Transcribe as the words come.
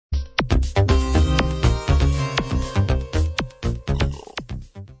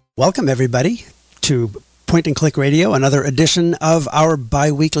Welcome, everybody, to Point and Click Radio, another edition of our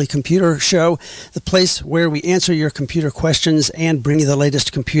bi-weekly computer show, the place where we answer your computer questions and bring you the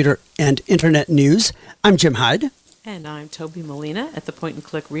latest computer and internet news. I'm Jim Hyde. And I'm Toby Molina at the Point and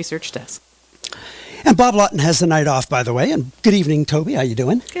Click Research Desk. And Bob Lawton has the night off, by the way. And good evening, Toby. How you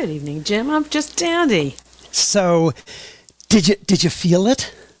doing? Good evening, Jim. I'm just dandy. So, did you feel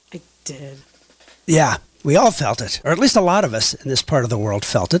it? I did. Yeah. We all felt it, or at least a lot of us in this part of the world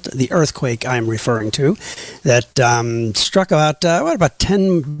felt it. The earthquake I'm referring to that struck about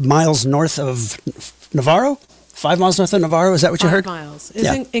 10 miles north of Navarro? 5 miles north of Navarro? Is that what you heard? 5 miles. It's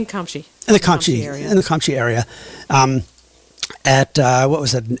in Camchi. In the Camchi area. In the Camchi area. At, what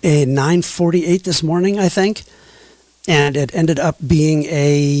was it, a 9:48 this morning, I think. And it ended up being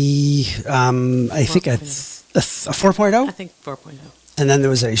a 4.0? I think 4.0. And then there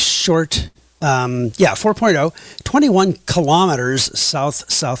was a short... 4.0, 21 kilometers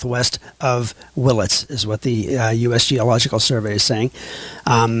southwest of Willits is what the U.S. Geological Survey is saying.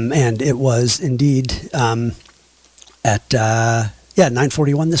 And it was indeed at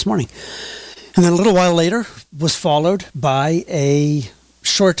 9:41 this morning. And then a little while later was followed by a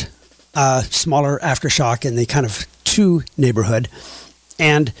short, smaller aftershock in the kind of 2 neighborhood.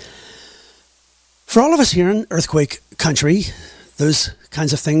 And for all of us here in earthquake country, those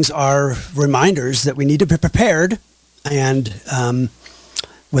kinds of things are reminders that we need to be prepared, and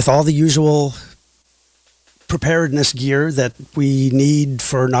with all the usual preparedness gear that we need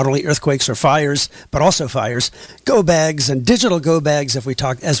for not only earthquakes or fires, but also fires, go bags and digital go bags,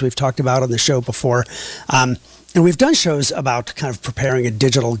 as we've talked about on the show before. And we've done shows about kind of preparing a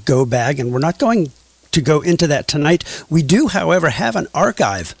digital go bag, and we're not going to go into that tonight. We do, however, have an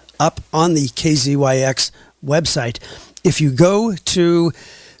archive up on the KZYX website. If you go to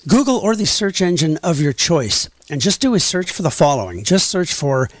Google or the search engine of your choice and just do a search for the following, just search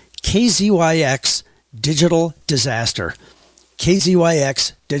for KZYX Digital Disaster,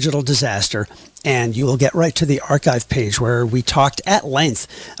 KZYX Digital Disaster, and you will get right to the archive page where we talked at length.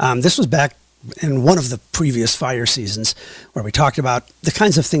 This was back in one of the previous fire seasons where we talked about the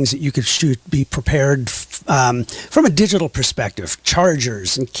kinds of things that you could be prepared from a digital perspective,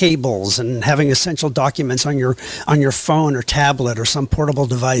 chargers and cables and having essential documents on your phone or tablet or some portable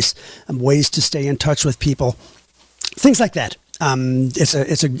device, ways to stay in touch with people, things like that.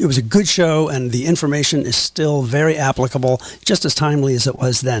 It was a good show, and the information is still very applicable, just as timely as it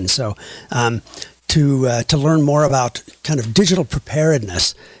was then. So to learn more about kind of digital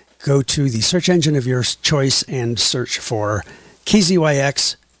preparedness, go to the search engine of your choice and search for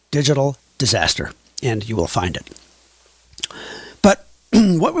KZYX Digital Disaster, and you will find it. But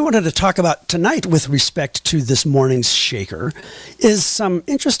what we wanted to talk about tonight with respect to this morning's shaker is some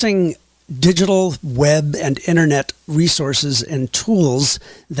interesting digital web and internet resources and tools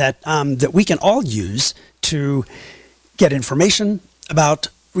that we can all use to get information about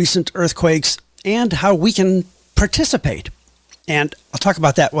recent earthquakes and how we can participate. And I'll talk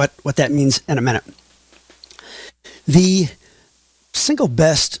about that, what that means in a minute. The single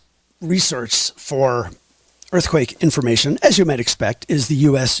best resource for earthquake information, as you might expect, is the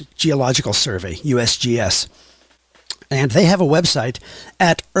U.S. Geological Survey, USGS. And they have a website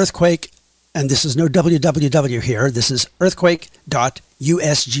at earthquake, and this is no www here, this is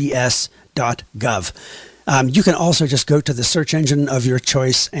earthquake.usgs.gov. You can also just go to the search engine of your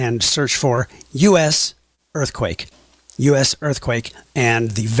choice and search for U.S. earthquake. U.S. earthquake,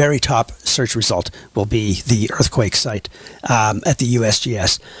 and the very top search result will be the earthquake site at the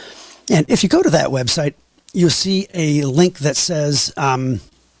USGS. And if you go to that website, you'll see a link that says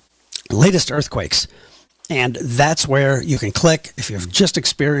latest earthquakes. And that's where you can click. If you've just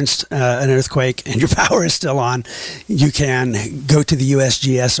experienced an earthquake and your power is still on, you can go to the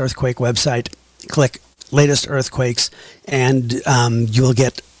USGS earthquake website, click latest earthquakes, and you will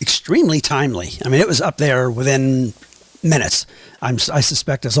get extremely timely. I mean, it was up there within minutes. I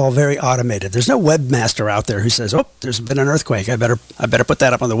suspect it's all very automated. There's no webmaster out there who says, "Oh, there's been an earthquake. I better put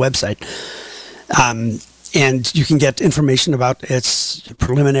that up on the website." And you can get information about its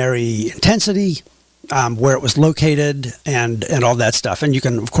preliminary intensity, where it was located, and all that stuff. And you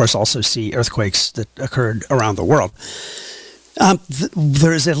can, of course, also see earthquakes that occurred around the world.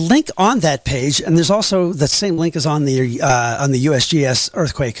 There is a link on that page, and there's also the same link is on the USGS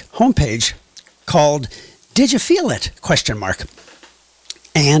earthquake homepage called "Did you feel it?" ?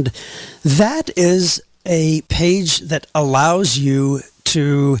 And that is a page that allows you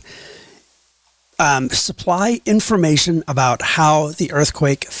to supply information about how the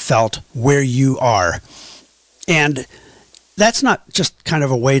earthquake felt where you are. And that's not just kind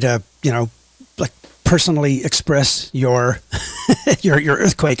of a way to, like personally express your your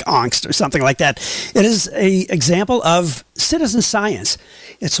earthquake angst or something like that. It is a example of citizen science.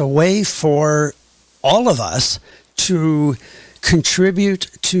 It's a way for all of us to contribute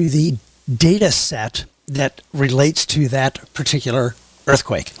to the data set that relates to that particular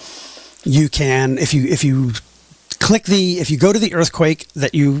earthquake. You can, if you go to the earthquake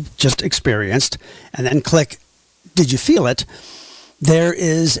that you just experienced and then click, did you feel it? There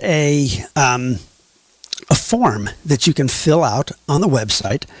is a form that you can fill out on the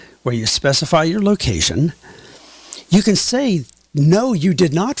website where you specify your location. You can say, no, you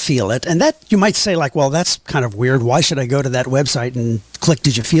did not feel it. And that you might say like, well, that's kind of weird. Why should I go to that website and click,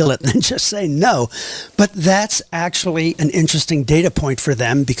 did you feel it? And then just say no. But that's actually an interesting data point for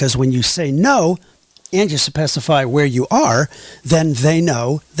them, because when you say no and you specify where you are, then they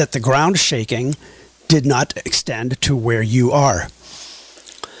know that the ground shaking did not extend to where you are.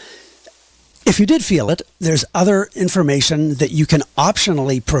 If you did feel it, there's other information that you can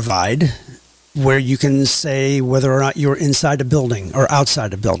optionally provide, where you can say whether or not you're inside a building or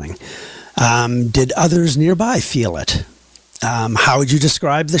outside a building. Did others nearby feel it? How would you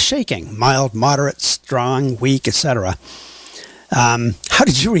describe the shaking? Mild, moderate, strong, weak, etc. How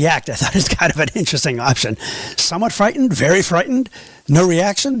did you react? I thought it's kind of an interesting option. Somewhat frightened, very frightened, no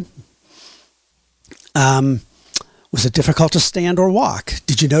reaction. Was it difficult to stand or walk?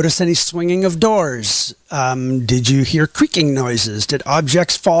 Did you notice any swinging of doors? Did you hear creaking noises? Did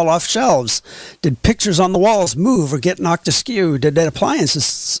objects fall off shelves? Did pictures on the walls move or get knocked askew? Did appliances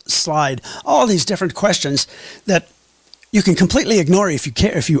slide? All these different questions that you can completely ignore if you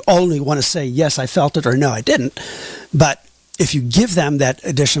care, if you only want to say, yes, I felt it, or no, I didn't. But if you give them that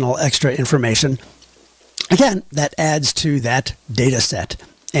additional extra information, again, that adds to that data set.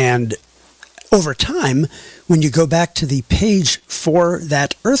 And over time, when you go back to the page for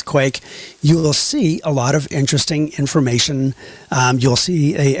that earthquake, you will see a lot of interesting information. You'll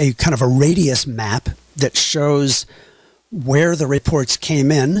see a kind of a radius map that shows where the reports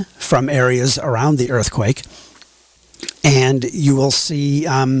came in from areas around the earthquake. And you will see,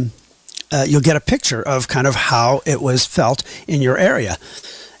 you'll get a picture of kind of how it was felt in your area.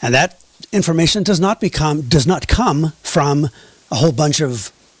 And that information does not come from a whole bunch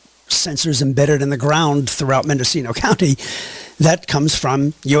of sensors embedded in the ground throughout Mendocino County. That comes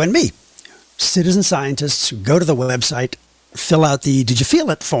from you and me, citizen scientists who go to the website, fill out the "Did you feel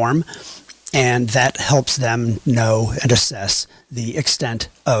it?" form, and that helps them know and assess the extent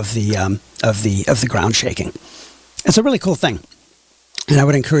of the ground shaking. It's a really cool thing, and I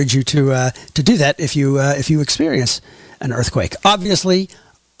would encourage you to do that if you experience an earthquake. Obviously,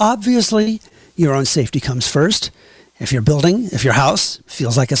 your own safety comes first. If your house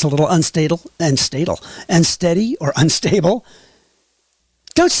feels like it's a little unsteady or unstable,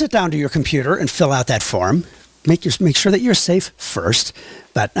 don't sit down to your computer and fill out that form. Make sure that you're safe first.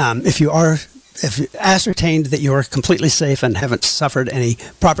 But if you ascertained that you are completely safe and haven't suffered any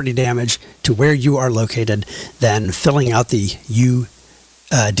property damage to where you are located, then filling out the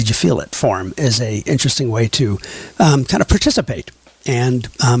 "Did you feel it?" form is a interesting way to kind of participate and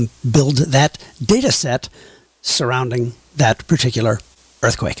build that data set surrounding that particular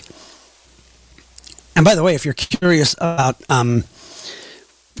earthquake. And by the way, if you're curious about the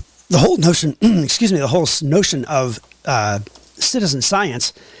whole notion, the whole notion of citizen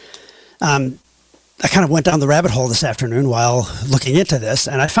science, I kind of went down the rabbit hole this afternoon while looking into this,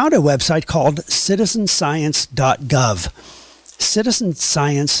 and I found a website called citizenscience.gov.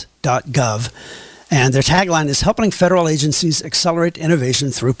 Citizenscience.gov. And their tagline is helping federal agencies accelerate innovation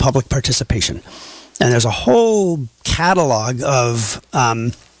through public participation. And there's a whole catalog of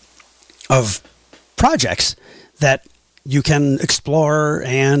projects that you can explore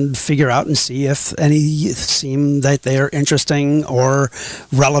and figure out and see if any seem that they are interesting or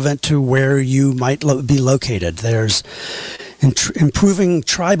relevant to where you might be located. There's improving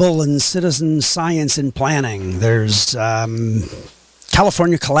tribal and citizen science in planning. There's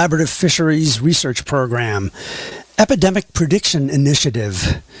California Collaborative Fisheries Research Program, Epidemic Prediction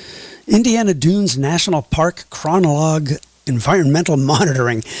Initiative, Indiana Dunes National Park Chronologue Environmental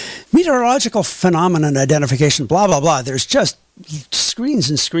Monitoring, Meteorological Phenomenon Identification, blah, blah, blah. There's just screens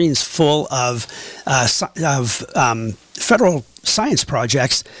and screens full of federal science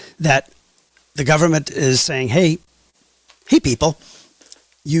projects that the government is saying, hey people,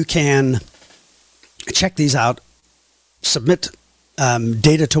 you can check these out, submit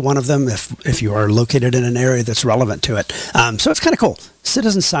data to one of them if you are located in an area that's relevant to it. So it's kind of cool.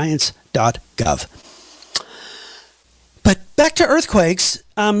 Citizenscience.gov. But back to earthquakes.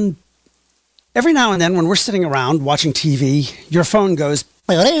 Every now and then when we're sitting around watching TV, your phone goes,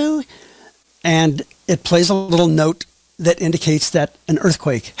 and it plays a little note that indicates that an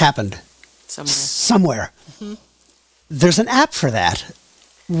earthquake happened somewhere. Mm-hmm. There's an app for that.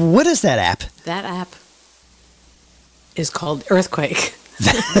 What is that app? That app is called Earthquake.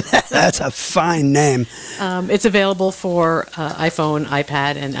 That's a fine name. It's available for iPhone,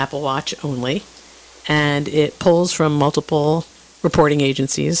 iPad, and Apple Watch only. And it pulls from multiple reporting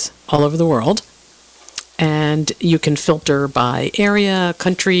agencies all over the world. And you can filter by area,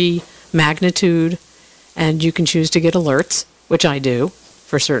 country, magnitude, and you can choose to get alerts, which I do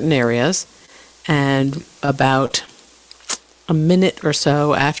for certain areas. And about a minute or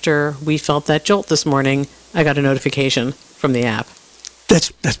so after we felt that jolt this morning, I got a notification from the app.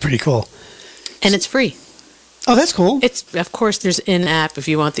 That's pretty cool. And it's free. Oh, that's cool. It's, of course, there's in-app if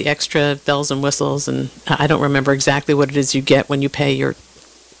you want the extra bells and whistles, and I don't remember exactly what it is you get when you pay your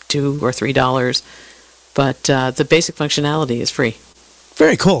 $2 or $3, but the basic functionality is free.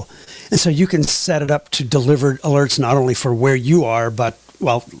 Very cool. And so you can set it up to deliver alerts not only for where you are, but,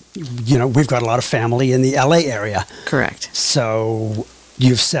 well, you know, we've got a lot of family in the LA area. Correct. So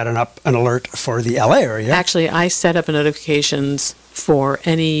you've set up an alert for the LA area. Actually, I set up notifications for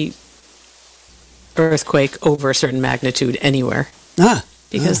any earthquake over a certain magnitude anywhere.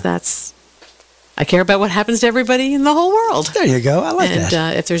 Because I care about what happens to everybody in the whole world. There you go. I like that.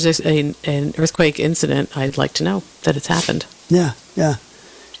 And if there's an earthquake incident, I'd like to know that it's happened. Yeah.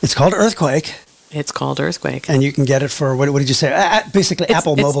 It's called Earthquake. It's called Earthquake. And you can get it for, what did you say? Basically,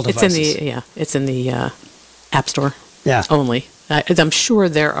 Apple mobile devices. It's in the App Store. Yeah. Only. I'm sure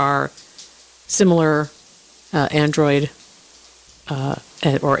there are similar Android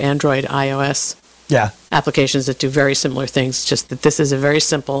or Android iOS applications that do very similar things. Just that this is a very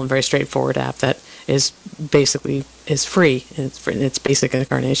simple and very straightforward app that is free in its basic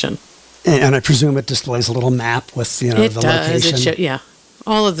incarnation. And I presume it displays a little map with the location. It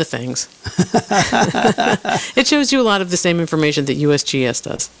all of the things. It shows you a lot of the same information that USGS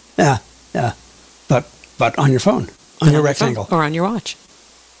does. Yeah. But on your phone, on your rectangle, or on your watch.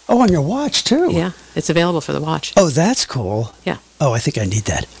 Oh, on your watch too. Yeah, it's available for the watch. Oh, that's cool. Yeah. Oh, I think I need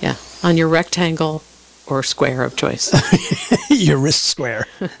that. Yeah, on your rectangle or square of choice. Your wrist square.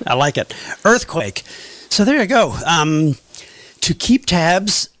 I like it. Earthquake. So there you go. To keep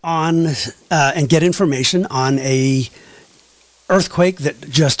tabs on and get information on a earthquake that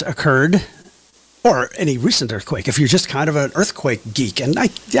just occurred, or any recent earthquake, if you're just kind of an earthquake geek, and I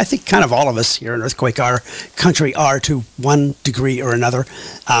think kind of all of us here in Earthquake Country are to one degree or another.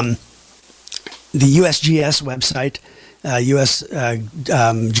 The USGS website, U.S.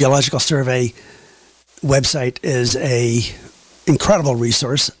 Geological Survey website is a incredible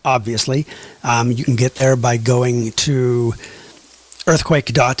resource, obviously. You can get there by going to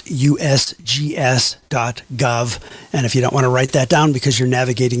earthquake.usgs.gov. And if you don't want to write that down because you're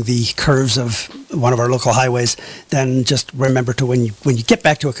navigating the curves of one of our local highways, then just remember to, when you get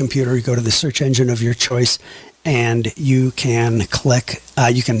back to a computer, you go to the search engine of your choice, and you can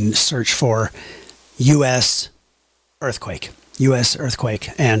you can search for U.S. earthquake,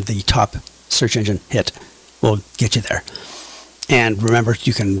 and the top search engine hit will get you there. And remember,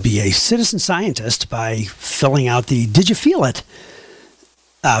 you can be a citizen scientist by filling out the Did You Feel It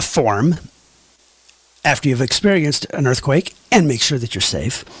form after you've experienced an earthquake, and make sure that you're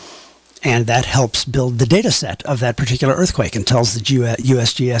safe. And that helps build the data set of that particular earthquake and tells the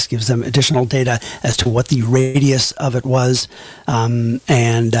USGS, gives them additional data as to what the radius of it was. Their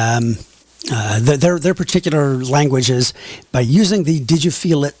particular language is, by using the Did You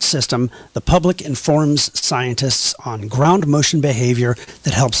Feel It system, the public informs scientists on ground motion behavior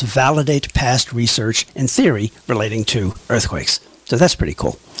that helps validate past research and theory relating to earthquakes. So that's pretty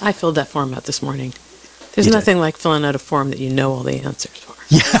cool. I filled that form out this morning. There's nothing like filling out a form that you know all the answers for.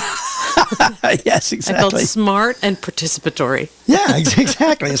 Yeah. Yes, exactly. I felt smart and participatory. Yeah,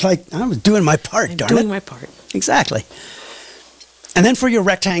 exactly. It's like, I was doing my part, darn it. Doing my part. Exactly. And then for your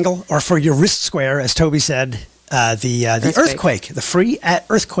rectangle, or for your wrist square, as Toby said, the Earthquake, the free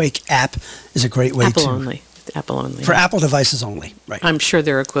Earthquake app is a great way Apple only. For Apple devices only, right? I'm sure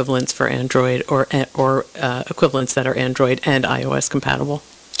there are equivalents for Android or equivalents that are Android and iOS compatible.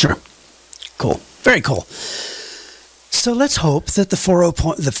 Sure. Cool. Very cool. So let's hope that the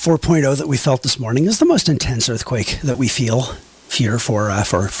 4.0 that we felt this morning is the most intense earthquake that we feel here for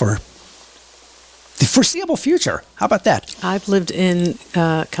the foreseeable future. How about that? I've lived in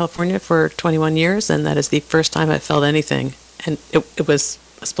California for 21 years, and that is the first time I felt anything, and it was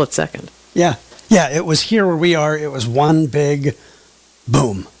a split second. Yeah, it was here where we are. It was one big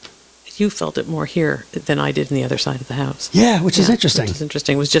boom. You felt it more here than I did on the other side of the house. Yeah, which is interesting. Which is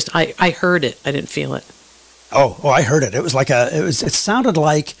interesting. It was just, I heard it. I didn't feel it. Oh, I heard it. It was like it sounded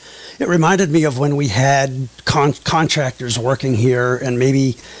like, it reminded me of when we had contractors working here, and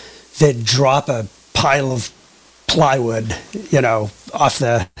maybe they'd drop a pile of plywood, off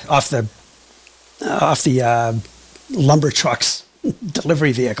the lumber truck's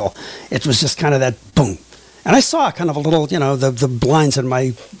delivery vehicle. It was just kind of that boom. And I saw kind of a little, the blinds in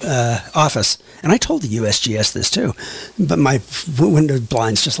my office. And I told the USGS this too. But my window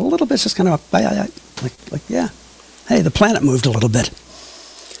blinds just a little bit, just kind of like, yeah. Hey, the planet moved a little bit.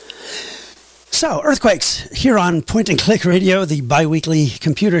 So, earthquakes here on Point and Click Radio, the bi-weekly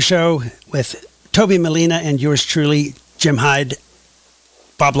computer show with Toby Molina and yours truly, Jim Hyde.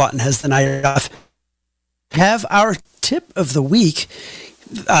 Bob Lawton has the night off. Have our tip of the week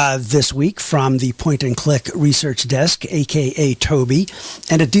this week from the Point and Click Research Desk, aka Toby,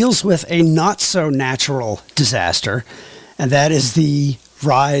 and it deals with a not so natural disaster, and that is the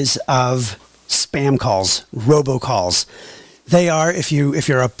rise of spam calls, robocalls. They are, if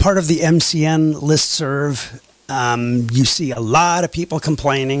you're a part of the MCN listserv, you see a lot of people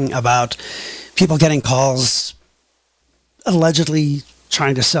complaining about people getting calls allegedly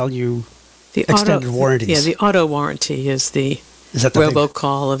trying to sell you extended warranties. Yeah, the auto warranty is the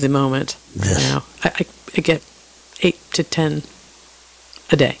robocall of the moment. Yes. I get 8 to 10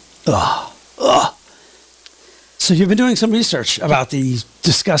 a day. So you've been doing some research about the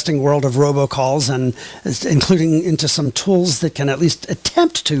disgusting world of robocalls, and including into some tools that can at least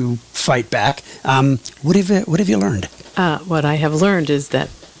attempt to fight back. What have you learned? What I have learned is that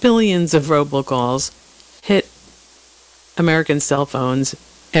billions of robocalls hit American cell phones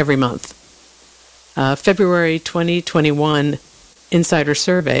every month. February 2021 Insider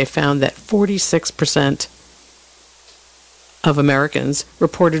Survey found that 46% of Americans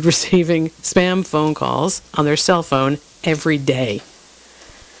reported receiving spam phone calls on their cell phone every day,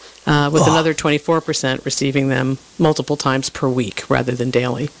 with another 24% receiving them multiple times per week rather than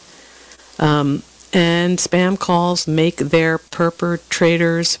daily. And spam calls make their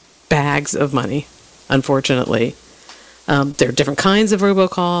perpetrators bags of money, unfortunately. There are different kinds of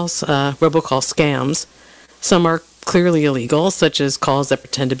robocalls, robocall scams. Some are clearly illegal, such as calls that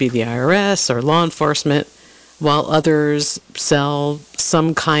pretend to be the IRS or law enforcement, while others sell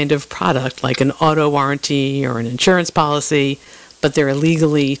some kind of product like an auto warranty or an insurance policy, but they're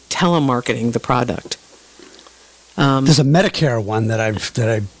illegally telemarketing the product. There's a Medicare one that I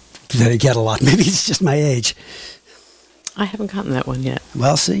get a lot. Maybe it's just my age. I haven't gotten that one yet.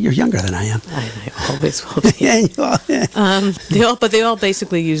 Well, see, you're younger than I am. I always will be. Yeah, you are. They all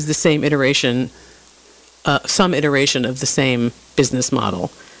basically use the same iteration, some iteration of the same business model.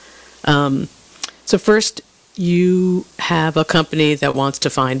 So first, you have a company that wants to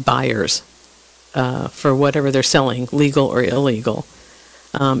find buyers for whatever they're selling, legal or illegal.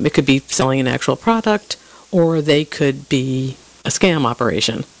 It could be selling an actual product, or they could be a scam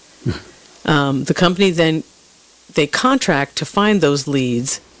operation. The company then they contract to find those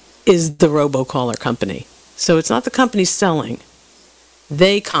leads is the robocaller company. So it's not the company selling.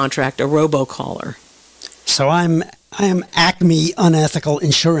 They contract a robocaller. So I am Acme Unethical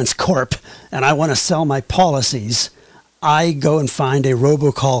Insurance Corp, and I want to sell my policies. I go and find a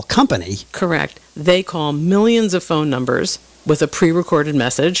robocall company. Correct. They call millions of phone numbers with a pre-recorded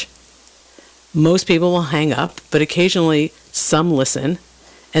message. Most people will hang up, but occasionally some listen,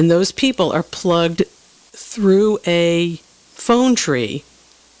 and those people are plugged through a phone tree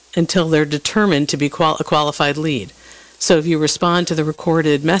until they're determined to be a qualified lead. So if you respond to the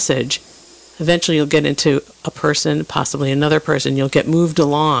recorded message, eventually you'll get into a person, possibly another person, you'll get moved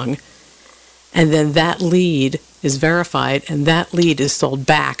along, and then that lead is verified, and that lead is sold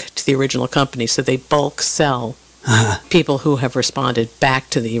back to the original company. So they bulk sell people who have responded back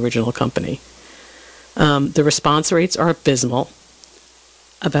to the original company. The response rates are abysmal,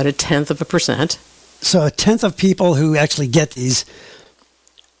 about 0.1%. So 1/10 of people who actually get these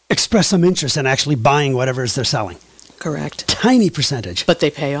express some interest in actually buying whatever it is they're selling. Correct. Tiny percentage. But they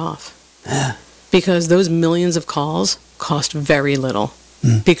pay off. Because those millions of calls cost very little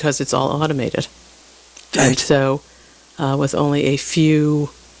because it's all automated. Right. And so with only a few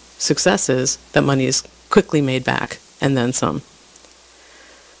successes, that money is quickly made back and then some.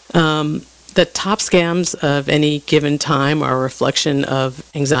 The top scams of any given time are a reflection of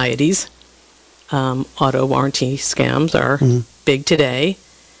anxieties. Auto warranty scams are big today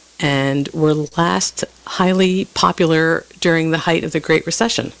and were last highly popular during the height of the Great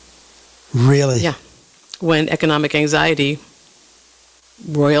Recession. Really? Yeah. When economic anxiety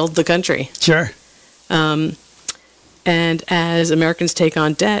roiled the country. Sure. And as Americans take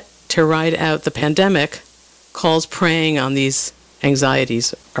on debt to ride out the pandemic, calls preying on these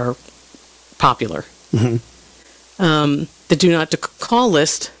anxieties are popular. The do not to call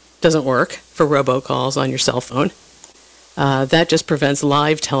list doesn't work for robocalls on your cell phone. That just prevents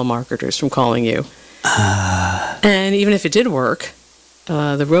live telemarketers from calling you. And even if it did work,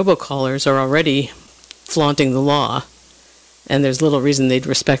 the robocallers are already flaunting the law, and there's little reason they'd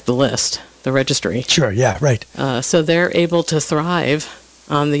respect the list, the registry. Sure, yeah, right. So they're able to thrive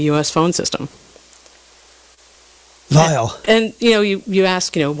on the U.S. phone system. Vile. And you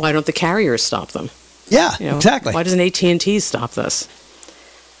ask, why don't the carriers stop them? Yeah, exactly. Why doesn't AT&T stop this?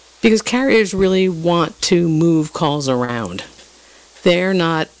 Because carriers really want to move calls around. They're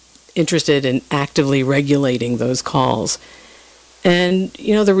not interested in actively regulating those calls. And,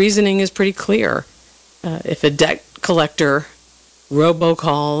 the reasoning is pretty clear. If a debt collector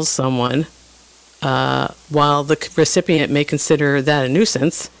robocalls someone, while the recipient may consider that a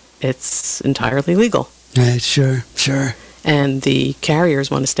nuisance, it's entirely legal. Right, sure. And the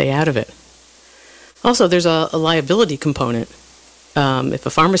carriers want to stay out of it. Also, there's a liability component. If a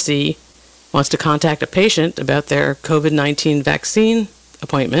pharmacy wants to contact a patient about their COVID-19 vaccine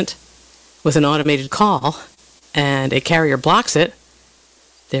appointment with an automated call and a carrier blocks it,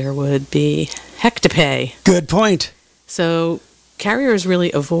 there would be heck to pay. Good point. So carriers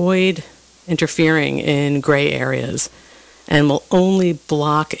really avoid interfering in gray areas and will only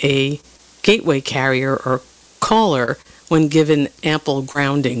block a gateway carrier or caller when given ample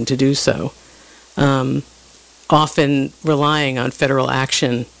grounding to do so, often relying on federal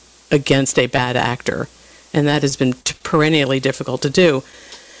action against a bad actor. And that has been perennially difficult to do.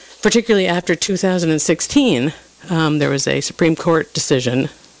 Particularly after 2016, there was a Supreme Court decision.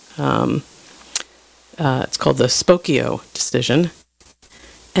 It's called the Spokio decision.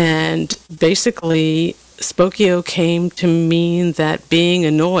 And basically, Spokio came to mean that being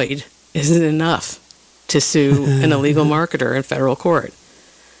annoyed isn't enough to sue an illegal marketer in federal court.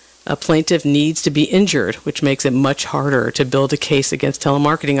 A plaintiff needs to be injured, which makes it much harder to build a case against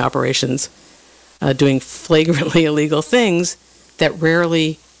telemarketing operations doing flagrantly illegal things that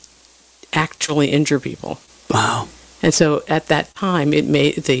rarely actually injure people. Wow. And so at that time, it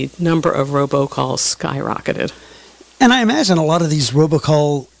made the number of robocalls skyrocketed. And I imagine a lot of these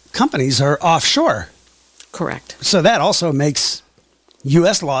robocall companies are offshore. Correct. So that also makes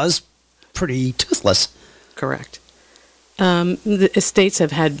U.S. laws pretty toothless. Correct. The states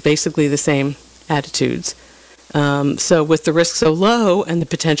have had basically the same attitudes. So with the risk so low and the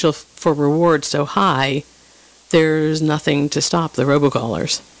potential for reward so high, there's nothing to stop the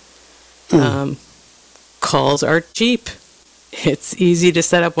robocallers. Calls are cheap. It's easy to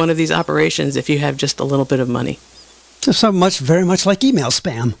set up one of these operations if you have just a little bit of money. So much, very much like email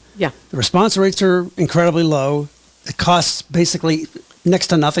spam. Yeah. The response rates are incredibly low. It costs basically next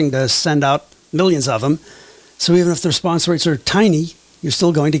to nothing to send out millions of them. So even if the response rates are tiny, you're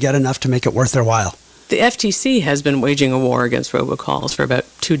still going to get enough to make it worth their while. The FTC has been waging a war against robocalls for about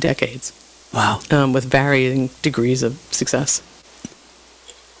 2 decades. Wow. With varying degrees of success.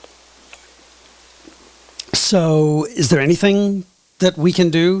 So is there anything that we can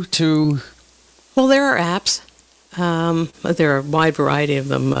do to... Well, there are apps. There are a wide variety of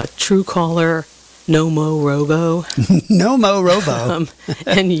them. Truecaller, Nomo Robo. Nomo Robo.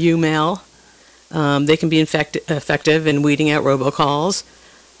 And Umail. They can be effective in weeding out robocalls.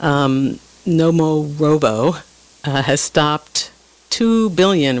 Nomo Robo has stopped 2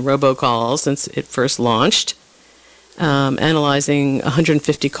 billion robocalls since it first launched, analyzing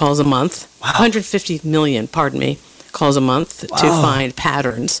 150 calls a month. Wow. 150 million, calls a month to find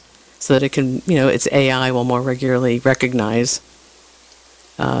patterns so that it can, its AI will more regularly recognize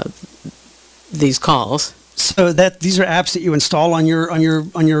these calls. So that these are apps that you install on your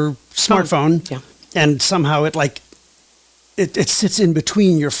smartphone, Yeah. and somehow it sits in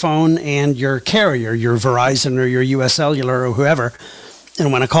between your phone and your carrier, your Verizon or your US Cellular or whoever.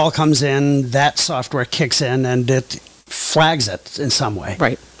 And when a call comes in, that software kicks in and it flags it in some way.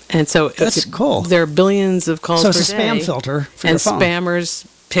 Right. And so That's cool. There are billions of calls So per it's a day. spam filter for And your phone. spammers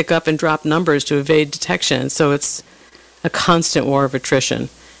pick up and drop numbers to evade detection. So it's a constant war of attrition.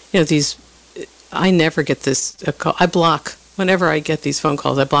 I never get this call. I block, whenever I get these phone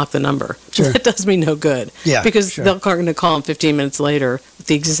calls, I block the number. Sure. That does me no good. Yeah, because sure. they're going to call them 15 minutes later with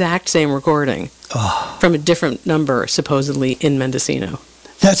the exact same recording from a different number, supposedly in Mendocino.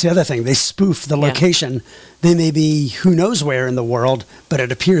 That's the other thing. They spoof the location. They may be who knows where in the world, but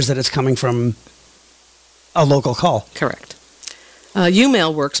it appears that it's coming from a local call. Correct.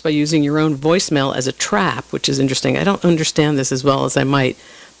 Umail works by using your own voicemail as a trap, which is interesting. I don't understand this as well as I might,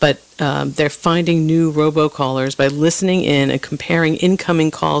 but they're finding new robocallers by listening in and comparing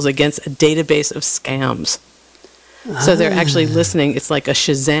incoming calls against a database of scams. So they're actually listening. It's like a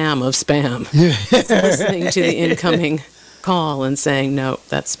Shazam of spam. It's listening to the incoming call and saying, no,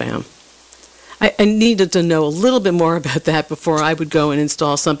 that's spam. I needed to know a little bit more about that before I would go and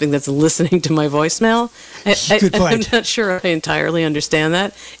install something that's listening to my voicemail. Good point. I'm not sure I entirely understand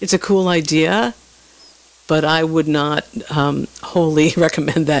that. It's a cool idea, but I would not wholly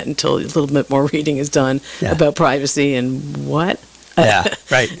recommend that until a little bit more reading is done about privacy and what. Yeah,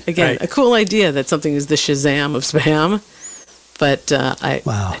 right. Again, right. a cool idea that something is the Shazam of spam, but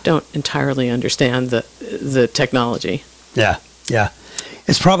I don't entirely understand the technology. Yeah, yeah.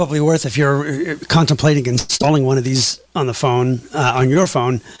 It's probably worth, if you're contemplating installing one of these on the phone, on your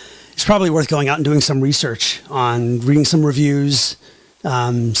phone, it's probably worth going out and doing some research on reading some reviews,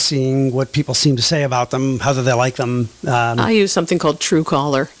 seeing what people seem to say about them, how do they like them. I use something called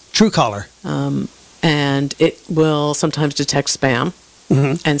Truecaller. Truecaller. And it will sometimes detect spam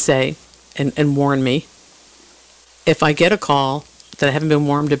and say, and warn me. If I get a call that I haven't been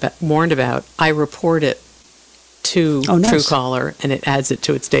warned about, I report it to Truecaller, and it adds it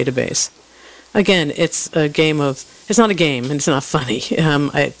to its database. Again, it's a game of, it's not a game, and it's not funny.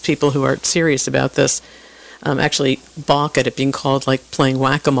 People who are serious about this actually balk at it being called like playing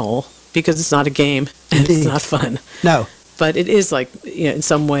whack-a-mole, because it's not a game, and it's not fun. No. But it is like, in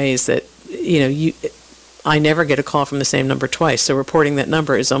some ways that, I never get a call from the same number twice, so reporting that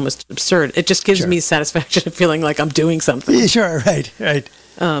number is almost absurd. It just gives me satisfaction of feeling like I'm doing something. Yeah, sure, right.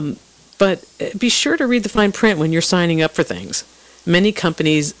 But be sure to read the fine print when you're signing up for things. Many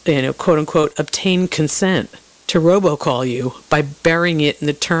companies, quote unquote, obtain consent to robocall you by burying it in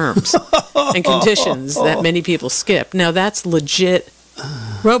the terms and conditions that many people skip. Now, that's legit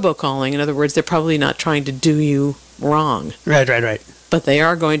robocalling. In other words, they're probably not trying to do you wrong. Right. But they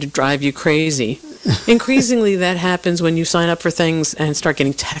are going to drive you crazy. Increasingly, that happens when you sign up for things and start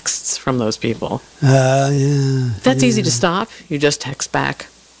getting texts from those people. That's easy to stop. You just text back.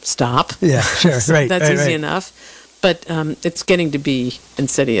 Stop. Yeah, sure. Right. That's easy enough. But it's getting to be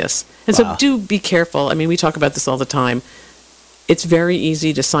insidious. And so do be careful. I mean, we talk about this all the time. It's very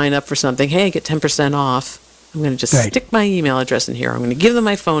easy to sign up for something. Hey, get 10% off. I'm going to just stick my email address in here. I'm going to give them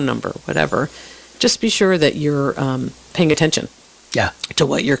my phone number, whatever. Just be sure that you're paying attention to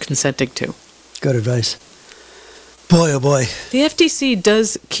what you're consenting to. Good advice. Boy, oh boy. The FTC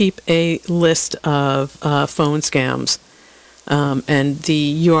does keep a list of phone scams. And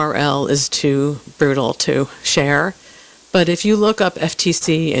the URL is too brutal to share. But if you look up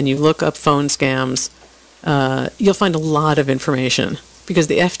FTC and you look up phone scams, you'll find a lot of information, because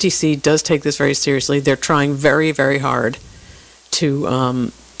the FTC does take this very seriously. They're trying very, very hard to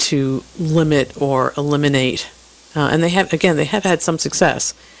limit or eliminate. And they have had some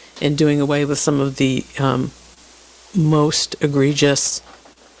success in doing away with some of the most egregious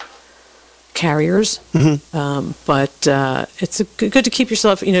carriers, but it's good to keep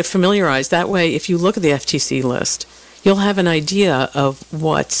yourself familiarized. That way, if you look at the FTC list, you'll have an idea of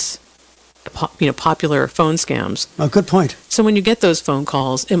what's popular phone scams. Oh, good point. So when you get those phone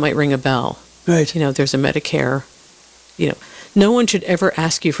calls, it might ring a bell. Right. There's a Medicare. No one should ever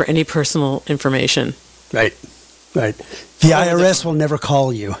ask you for any personal information. Right. The IRS will never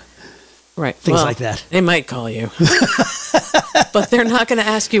call you. Right. Things like that. They might call you. But they're not going to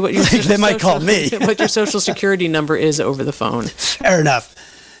ask you what your they might call me. what your social security number is over the phone. Fair enough.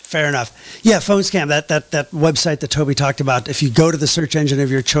 Yeah, phone scam, that website that Toby talked about, if you go to the search engine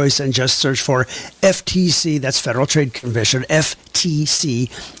of your choice and just search for FTC, that's Federal Trade Commission, FTC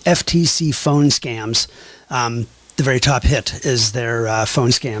phone scams, the very top hit is their phone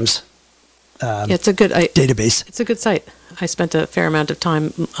scams it's a good database. It's a good site. I spent a fair amount of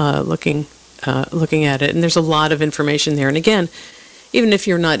time looking at it, and there's a lot of information there. And again, even if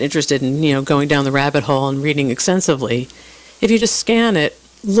you're not interested in going down the rabbit hole and reading extensively, if you just scan it,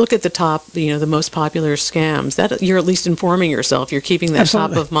 look at the top, the most popular scams. That you're at least informing yourself. You're keeping that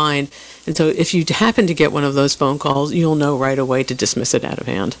top of mind, and so if you happen to get one of those phone calls, you'll know right away to dismiss it out of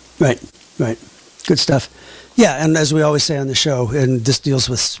hand. Right. Good stuff. Yeah, and as we always say on the show, and this deals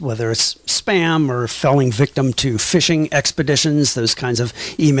with whether it's spam or falling victim to phishing expeditions, those kinds of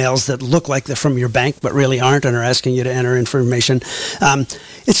emails that look like they're from your bank but really aren't and are asking you to enter information.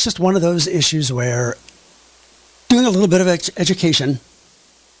 It's just one of those issues where doing a little bit of education,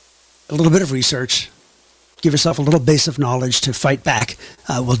 a little bit of research, give yourself a little base of knowledge to fight back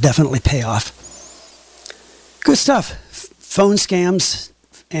will definitely pay off. Good stuff. Phone scams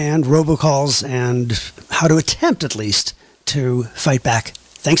and robocalls, and how to attempt at least to fight back.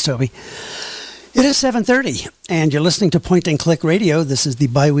 Thanks, Toby. It is 7:30, and you're listening to Point and Click Radio. This is the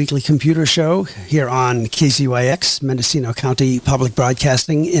biweekly computer show here on KZYX, Mendocino County Public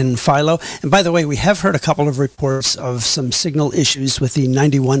Broadcasting in Philo. And by the way, we have heard a couple of reports of some signal issues with the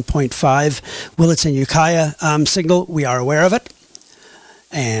 91.5 Willits and Ukiah signal. We are aware of it.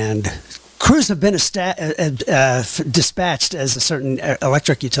 And crews have been dispatched as a certain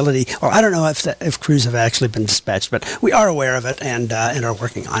electric utility. Well, I don't know if crews have actually been dispatched, but we are aware of it and are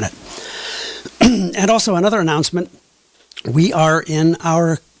working on it. And also another announcement, we are in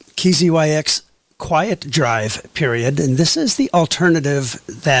our KZYX quiet drive period, and this is the alternative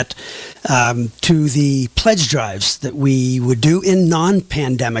that to the pledge drives that we would do in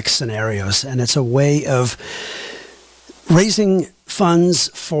non-pandemic scenarios, and it's a way of raising funds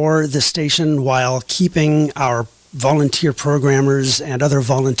for the station while keeping our volunteer programmers and other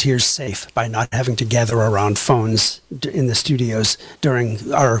volunteers safe by not having to gather around phones in the studios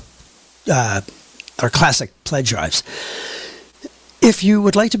during our classic pledge drives. If you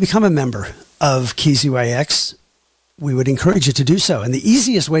would like to become a member of KZYX, we would encourage you to do so. And the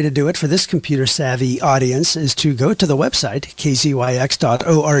easiest way to do it for this computer-savvy audience is to go to the website,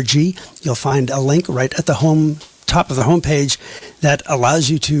 kzyx.org. You'll find a link right at the top of the homepage that allows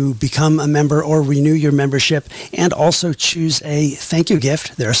you to become a member or renew your membership and also choose a thank you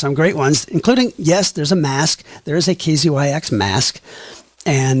gift. There are some great ones, including, yes, there's a mask. There is a KZYX mask.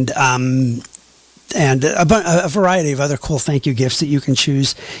 And a variety of other cool thank you gifts that you can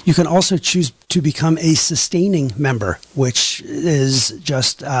choose. You can also choose to become a sustaining member, which is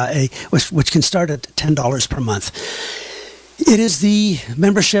just which can start at $10 per month. It is the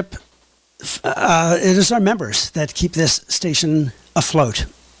membership. It is our members that keep this station afloat.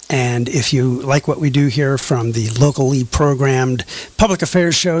 And if you like what we do here, from the locally programmed public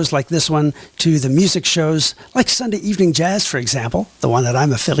affairs shows like this one to the music shows like Sunday Evening Jazz, for example, the one that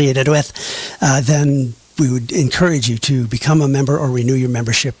I'm affiliated with, then we would encourage you to become a member or renew your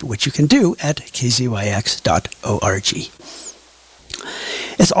membership, which you can do at kzyx.org.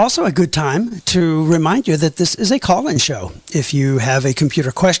 It's also a good time to remind you that this is a call-in show. If you have a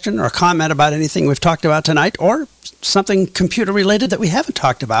computer question or comment about anything we've talked about tonight, or something computer-related that we haven't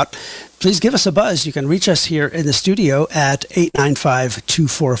talked about, please give us a buzz. You can reach us here in the studio at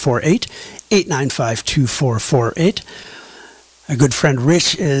 895-2448, 895-2448. Our good friend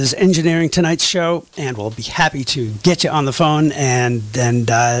Rich is engineering tonight's show, and we'll be happy to get you on the phone and then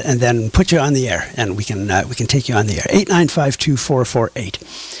put you on the air, and we can take you on the air. 895-2448.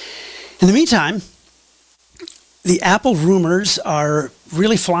 In the meantime, the Apple rumors are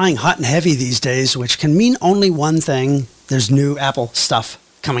really flying hot and heavy these days, which can mean only one thing: there's new Apple stuff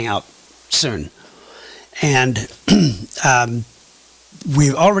coming out soon. And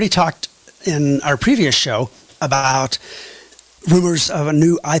we've already talked in our previous show about rumors of a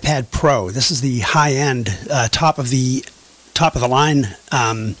new iPad Pro. This is the high-end, top of the line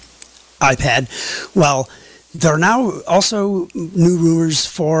iPad. Well, there are now also new rumors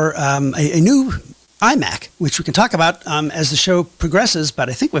for a new iMac, which we can talk about as the show progresses. But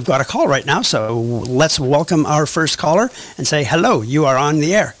I think we've got a call right now, so let's welcome our first caller and say hello. You are on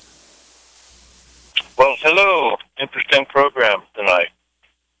the air. Well, hello. Interesting program tonight.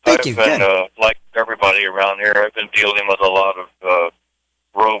 Thank you. I've been, like everybody around here, I've been dealing with a lot of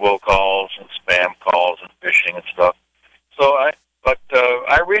robocalls and spam calls and phishing and stuff. So I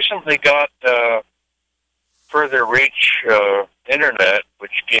recently got Further Reach Internet,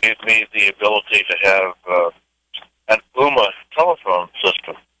 which gave me the ability to have an UMA telephone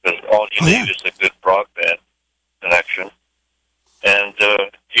system, because all you need is a good broadband connection. And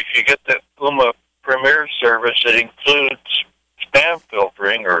if you get the UMA Premier service, it includes spam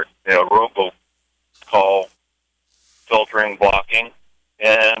filtering, or robocall filtering, blocking,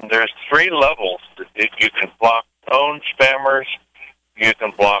 and there's 3 levels. You can block known spammers, you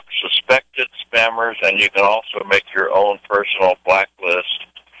can block suspected spammers, and you can also make your own personal blacklist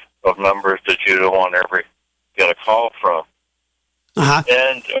of numbers that you don't want to ever get a call from. Uh-huh.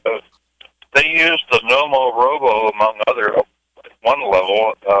 And they use the Nomo Robo, among other, one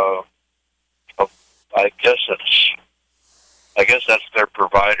level. I guess that's their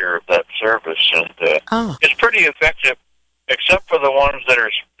provider of that service, and it's pretty effective, except for the ones that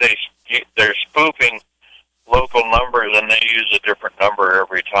they're spoofing local numbers, and they use a different number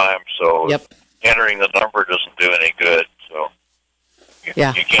every time. So entering the number doesn't do any good. So you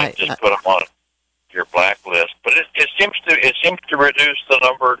can't just put them on your blacklist. But it seems to reduce the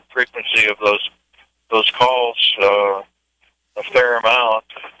number and frequency of those calls a fair amount,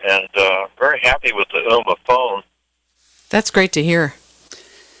 and very happy with the UMA phone. That's great to hear.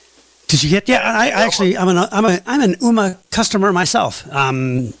 Did you get? Yeah, I actually, I'm an UMA customer myself,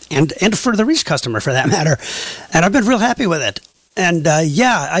 and for the Reach customer for that matter, and I've been real happy with it. And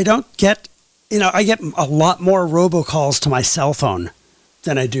yeah, I don't get, I get a lot more robocalls to my cell phone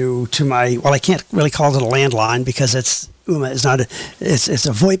than I do to my. Well, I can't really call it a landline because UMA is not it's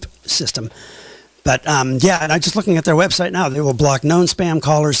a VoIP system. But yeah, and I'm just looking at their website now. They will block known spam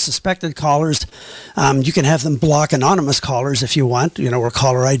callers, suspected callers. You can have them block anonymous callers if you want, where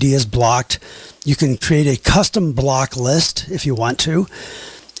caller ID is blocked. You can create a custom block list if you want to.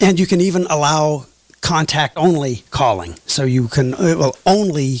 And you can even allow contact-only calling. So it will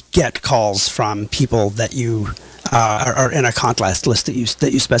only get calls from people that you are in a contact list that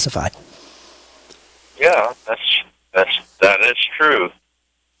you specify. Yeah, that is true.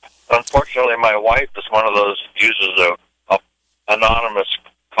 Unfortunately, my wife is one of those uses a anonymous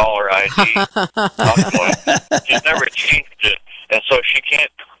caller ID. She's never changed it, and so she can't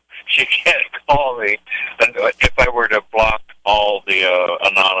call me if I were to block all the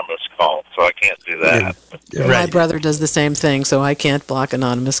anonymous calls. So I can't do that. Yeah. Right. My brother does the same thing, so I can't block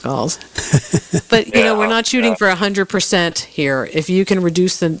anonymous calls. But we're not shooting for 100% here. If you can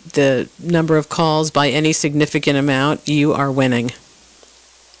reduce the number of calls by any significant amount, you are winning.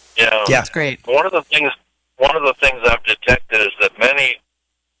 Yeah, that's great. One of the things I've detected is that many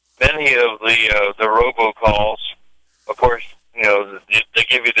of the robocalls, of course, they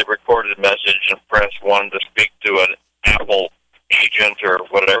give you the recorded message and press 1 to speak to an Apple agent or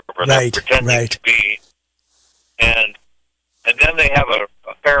whatever they're pretending to be, and then they have a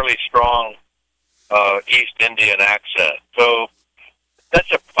fairly strong East Indian accent. So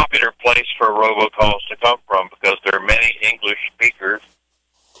that's a popular place for robocalls to come from because there are many English speakers.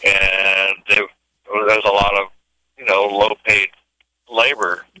 And there's a lot of, low-paid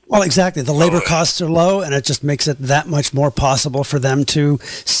labor. Well, exactly. The labor costs are low, and it just makes it that much more possible for them to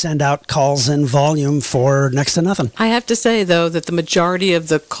send out calls in volume for next to nothing. I have to say, though, that the majority of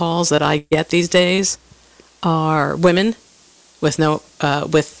the calls that I get these days are women with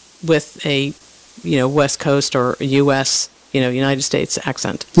with a West Coast or U.S. United States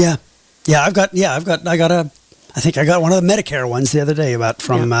accent. Yeah, I think I got one of the Medicare ones the other day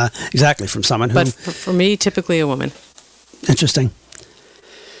from someone who. But for me, typically a woman. Interesting.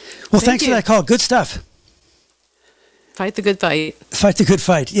 Well, thanks for that call. Good stuff. Fight the good fight. Fight the good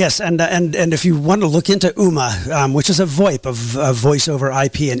fight. Yes, and if you want to look into UMA, which is a VoIP, a voice over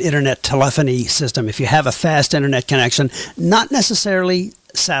IP and internet telephony system, if you have a fast internet connection, not necessarily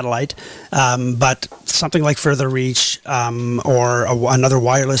satellite, but something like Further Reach or another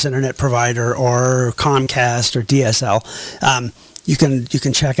wireless internet provider or Comcast or DSL, you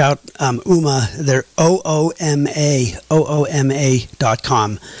can check out UMA. They're OOMA.com.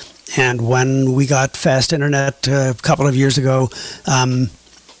 And when we got fast internet a couple of years ago,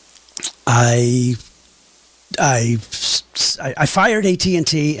 I fired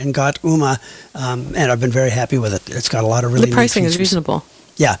AT&T and got UMA, and I've been very happy with it. It's got a lot of really the pricing neat is reasonable.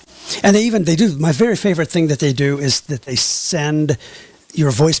 Yeah, and they do. My very favorite thing that they do is that they send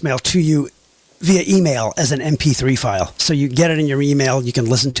your voicemail to you via email as an MP3 file. So you get it in your email, you can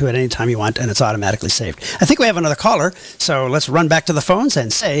listen to it anytime you want, and it's automatically saved. I think we have another caller, so let's run back to the phones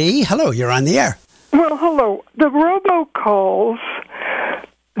and say hello. You're on the air. Well, hello. The robocalls,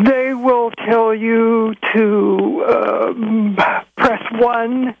 they will tell you to press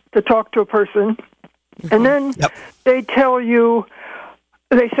 1 to talk to a person, and then they tell you,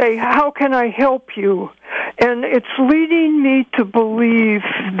 they say, how can I help you? And it's leading me to believe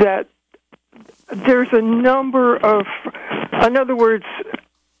that there's a number of, in other words,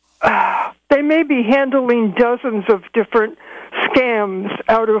 they may be handling dozens of different scams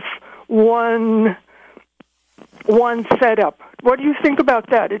out of one setup. What do you think about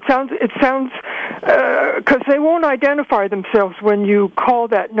that? It sounds, because they won't identify themselves when you call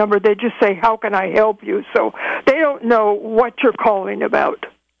that number. They just say, how can I help you? So they don't know what you're calling about.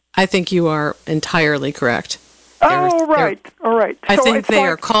 I think you are entirely correct. All right. I think they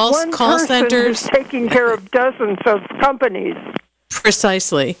are call centers taking care of dozens of companies.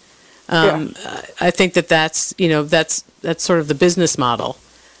 Precisely. I think that's sort of the business model,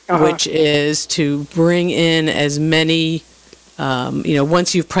 which is to bring in as many.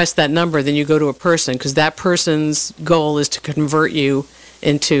 Once you've pressed that number, then you go to a person because that person's goal is to convert you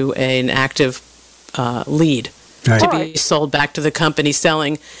into an active lead to be sold back to the company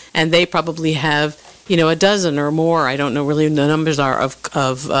selling, and they probably have a dozen or more. I don't know really the numbers are of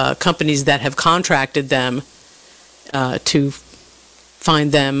companies that have contracted them to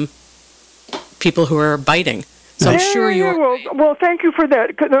find them people who are biting. So I'm sure you're... Well, thank you for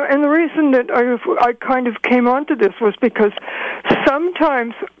that. And the reason that I kind of came onto this was because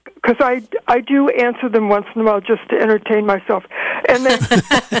sometimes because I do answer them once in a while just to entertain myself, and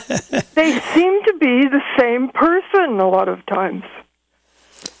they seem to be the same person a lot of times.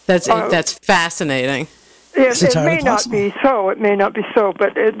 That's fascinating. It may not be so. It may not be so,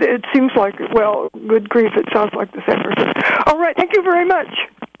 but it seems like, well, good grief, it sounds like the same person. All right, thank you very much.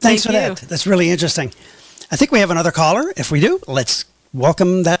 Thanks for that. That's really interesting. I think we have another caller. If we do, let's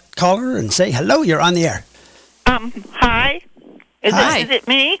welcome that caller and say hello. You're on the air. Hi. Is it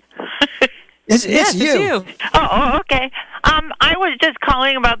me? It's you. Oh, okay. I was just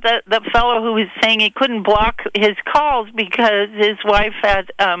calling about the fellow who was saying he couldn't block his calls because his wife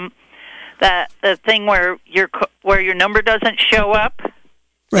had the thing where your number doesn't show up.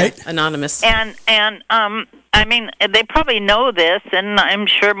 Right. Yeah, anonymous. And I mean, they probably know this, and I'm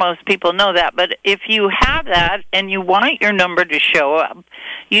sure most people know that, but if you have that and you want your number to show up,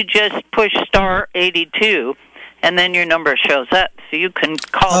 you just push star 82, and then your number shows up, so you can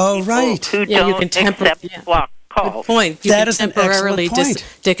call people who don't accept block calls. Good point. You that can is temporarily an excellent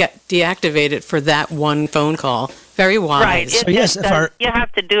point. deactivate it for that one phone call. Very wise. Right. So yes, you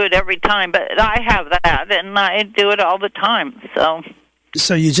have to do it every time, but I have that, and I do it all the time,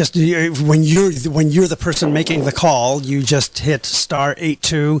 So you just when you're the person making the call, you just hit star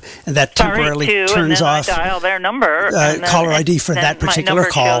 82, and that temporarily turns and then off. I dial their number, caller ID for that particular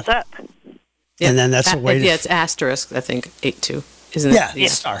call, shows up. and then that's a way. Yeah, it's asterisk. I think 82, isn't it? Yeah,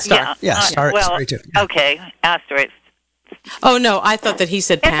 star. Yeah, star 82. Yeah. Okay, asterisk. Oh no, I thought that he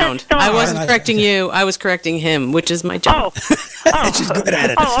said pound. star. I wasn't correcting you. I was correcting him, which is my job. She's good at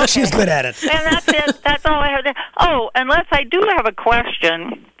it. Okay. She's good at it. And that's it. That's all I have to. Oh, unless I do have a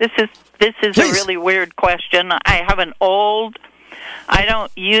question. This is Please. a really weird question. I have an old. I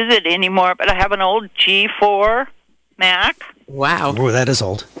don't use it anymore, but I have an old G4 Mac. Wow. Oh, that is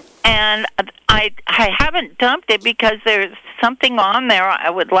old. And I haven't dumped it because there's something on there I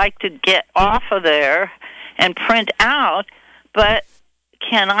would like to get off of there and print out, but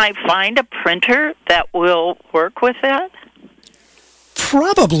can I find a printer that will work with that?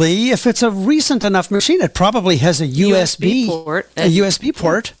 Probably, if it's a recent enough machine, it probably has a USB port. A USB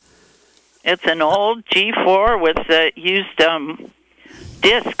port. It's an old G4 with used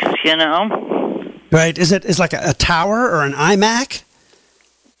discs, Right? Is like a tower or an iMac?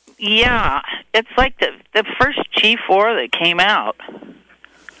 Yeah, it's like the first G4 that came out.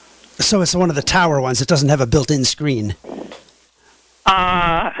 So it's one of the tower ones. It doesn't have a built-in screen.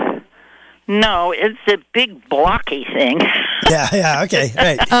 No, it's a big blocky thing. Yeah, okay,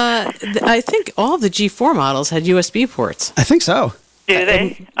 right. I think all the G4 models had USB ports. I think so. Do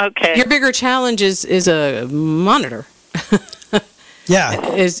they? Okay. Your bigger challenge is a monitor. Yeah.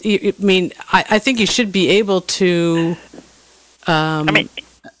 I think you should be able to. I mean,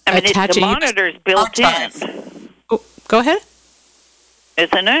 attach the monitor's built in. Oh, go ahead.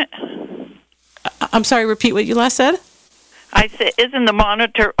 Isn't it? I'm sorry, repeat what you last said? I said, isn't the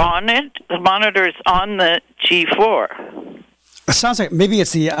monitor on it? The monitor's on the G4. It sounds like maybe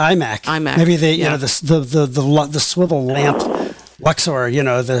it's the iMac. Maybe the swivel lamp Luxor,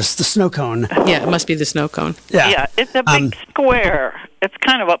 the snow cone. Yeah, it must be the snow cone. Yeah, it's a big square. It's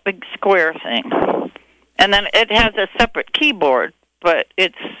kind of a big square thing. And then it has a separate keyboard, but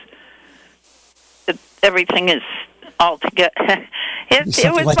everything is all together.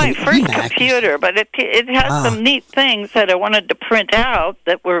 It was like my first eMac. computer, but it has some neat things that I wanted to print out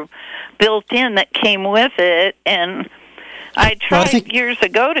that were built in that came with it, and I tried years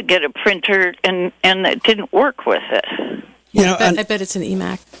ago to get a printer, and it didn't work with it. I bet it's an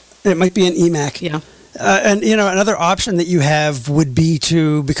eMac. It might be an eMac. Yeah. And another option that you have would be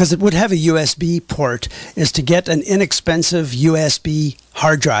because it would have a USB port, is to get an inexpensive USB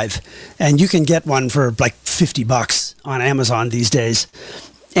hard drive, and you can get one for like $50 on Amazon these days,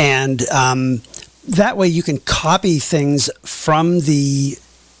 and that way you can copy things from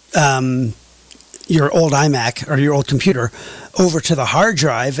your old iMac or your old computer over to the hard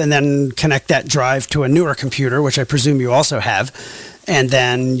drive, and then connect that drive to a newer computer, which I presume you also have. And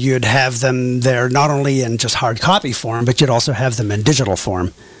then you'd have them there not only in just hard copy form, but you'd also have them in digital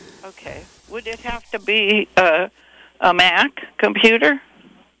form. Okay. Would it have to be a Mac computer?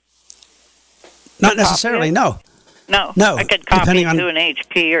 Not necessarily, no. No. No. I could copy depending to on an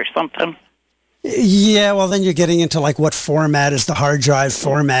HP or something. Yeah, well, then you're getting into like what format is the hard drive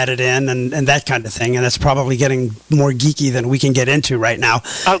formatted in, and that kind of thing, and that's probably getting more geeky than we can get into right now.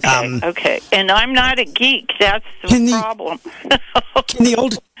 Okay. And I'm not a geek. That's the problem.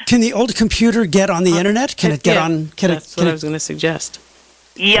 Can the old computer get on the internet? Can it get on? That's what I was going to suggest.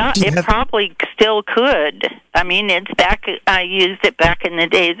 Yeah, it probably still could. I mean, it's back. I used it back in the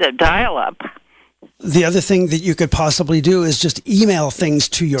days of dial-up, The other thing that you could possibly do is just email things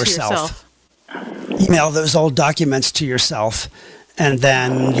to yourself. Email those old documents to yourself, and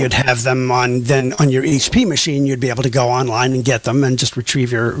then you'd have them on your HP machine. You'd be able to go online and get them and just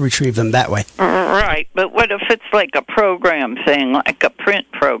retrieve them that way. Right, but what if it's like a program thing, like a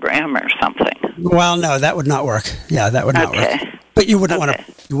print program or something? Well, no, that would not work. Yeah, that would not work. But you wouldn't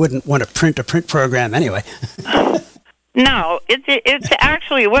want to print a print program anyway. No, it's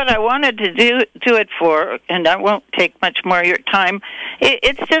actually what I wanted to do it for, and I won't take much more of your time.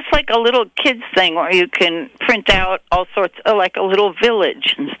 It's just like a little kids thing where you can print out all sorts of, like a little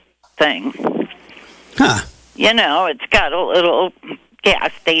village thing. Huh. You know, it's got a little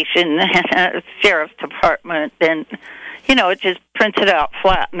gas station and a sheriff's department, and, you know, it just prints it out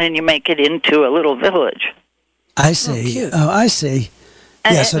flat, and then you make it into a little village. I see. Oh, I see.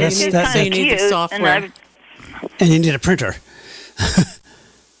 And yeah, so that's you need the software. And you need a printer.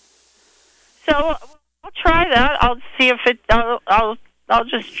 So I'll try that. I'll see if it. I'll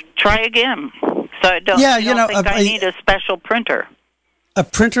just try again. So I don't. Yeah, I don't think I need a special printer. A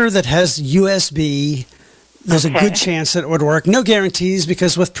printer that has USB. There's a good chance that it would work. No guarantees,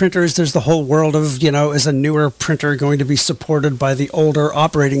 because with printers, there's the whole world of, you know, is a newer printer going to be supported by the older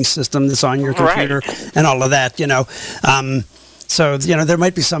operating system that's on your computer and all of that, you know. So, you know, there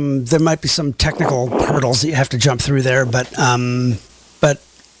might be some technical hurdles that you have to jump through there, but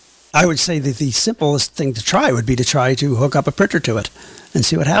I would say that the simplest thing to try would be to try to hook up a printer to it and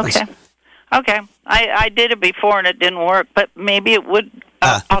see what happens. Okay. I did it before and it didn't work, but maybe it would.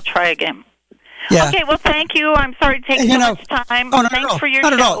 I'll try again. Yeah. Okay, well, thank you. I'm sorry to take so much time. Oh, Thanks for your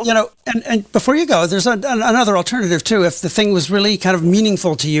not show. at all. You know, and before you go, there's another alternative too. If the thing was really kind of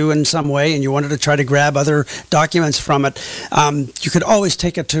meaningful to you in some way, and you wanted to try to grab other documents from it, you could always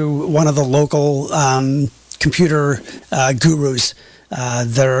take it to one of the local computer gurus.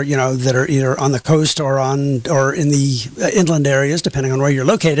 That are either on the coast or in the inland areas, depending on where you're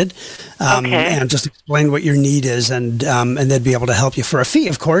located, and just explain what your need is, and they'd be able to help you for a fee,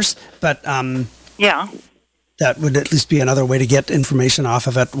 of course. But that would at least be another way to get information off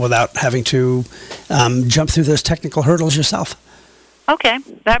of it without having to jump through those technical hurdles yourself. Okay,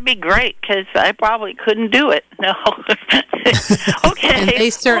 that'd be great, because I probably couldn't do it. No. Okay. And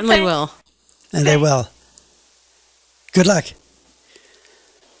they certainly will. And they will. Good luck.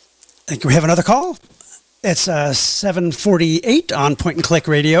 I think we have another call. It's 7:48 on Point and Click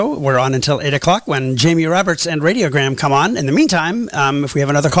Radio. We're on until 8 o'clock when Jamie Roberts and Radiogram come on. In the meantime, if we have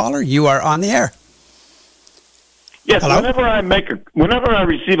another caller, you are on the air. Yes, hello? whenever I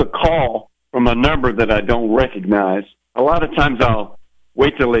receive a call from a number that I don't recognize, a lot of times I'll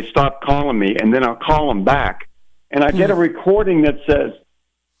wait till they stop calling me, and then I'll call them back. And I get a recording that says,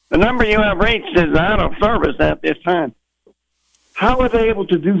 the number you have reached is out of service at this time. How are they able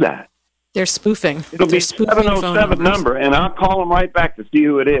to do that? They're spoofing. It'll be 707 number, and I'll call them right back to see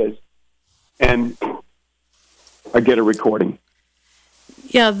who it is, and I get a recording.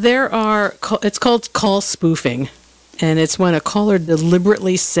 Yeah, it's called call spoofing, and it's when a caller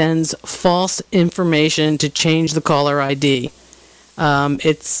deliberately sends false information to change the caller ID.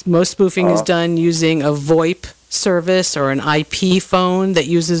 Most spoofing is done using a VoIP service or an IP phone that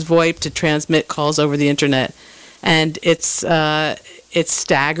uses VoIP to transmit calls over the internet, and it's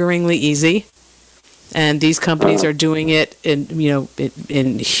staggeringly easy, and these companies are doing it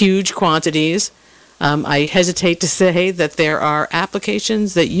in huge quantities. I hesitate to say that there are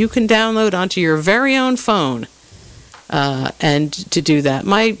applications that you can download onto your very own phone, and to do that,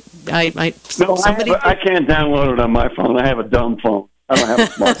 I can't download it on my phone. I have a dumb phone. I don't have a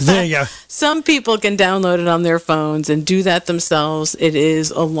smartphone. There you go. Some people can download it on their phones and do that themselves. It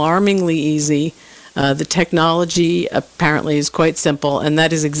is alarmingly easy. The technology apparently is quite simple, and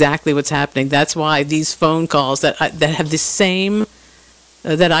that is exactly what's happening. That's why these phone calls that have the same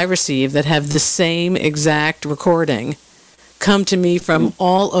that I receive, that have the same exact recording, come to me from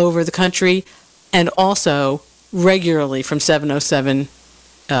all over the country, and also regularly from 707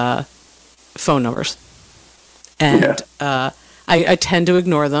 phone numbers. And I tend to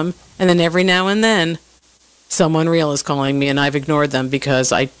ignore them, and then every now and then someone real is calling me, and I've ignored them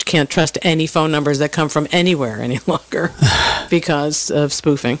because I can't trust any phone numbers that come from anywhere any longer because of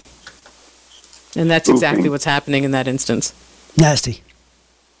spoofing. And that's exactly what's happening in that instance. Nasty.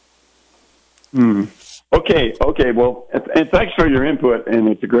 Okay. Well, and thanks for your input, and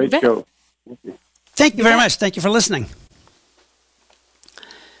it's a great show. Thank you very much. Thank you for listening.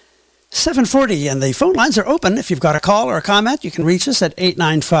 7:40, and the phone lines are open. If you've got a call or a comment, you can reach us at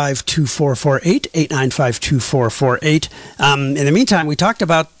 895-2448, 895-2448. In the meantime, we talked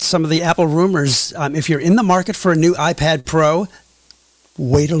about some of the Apple rumors. If you're in the market for a new iPad Pro,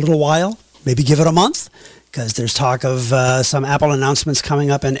 wait a little while. maybe give it a month, because there's talk of some Apple announcements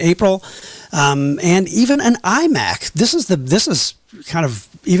coming up in April, and even an iMac. This is kind of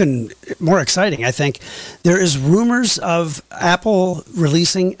even more exciting, I think. There is rumors of Apple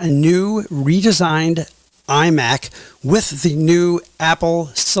releasing a new redesigned iMac with the new Apple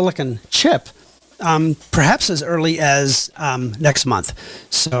Silicon chip, perhaps as early as next month.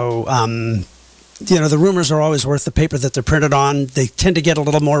 So, the rumors are always worth the paper that they're printed on. They tend to get a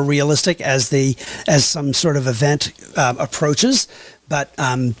little more realistic as some sort of event approaches. But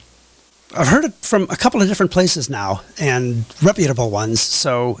I've heard it from a couple of different places now, and reputable ones.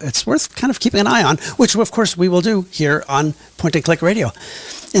 So it's worth kind of keeping an eye on, which of course we will do here on Point and Click Radio.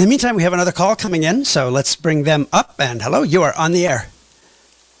 In the meantime, we have another call coming in, so let's bring them up. And hello, you are on the air.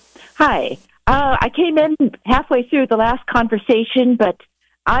 Hi. I came in halfway through the last conversation, but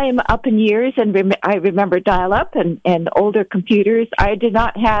I am up in years, and I remember dial-up and older computers. I did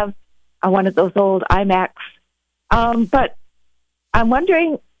not have one of those old iMacs, but I'm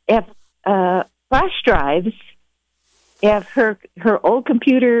wondering if flash drives, if her old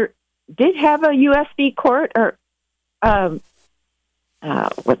computer did have a USB port, or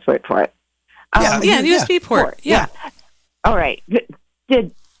what's the word for it? USB port. Yeah. All right.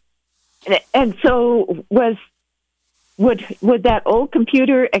 And so would that old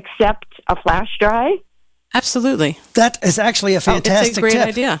computer accept a flash drive? Absolutely. That is actually a fantastic It's a great tip.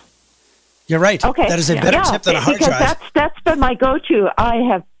 idea. You're right. Okay. That is a better tip than a hard drive. Because that's been my go-to. I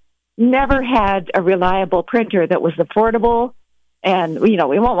have never had a reliable printer that was affordable, and we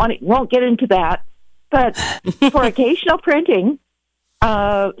won't get into that. But for occasional printing,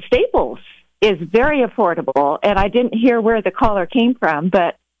 Staples is very affordable, and I didn't hear where the caller came from,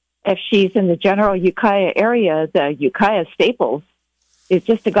 but if she's in the general Ukiah area, the Ukiah Staples is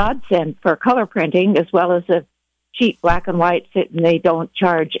just a godsend for color printing, as well as a cheap black and white, and they don't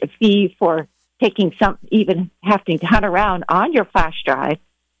charge a fee for taking even having to hunt around on your flash drive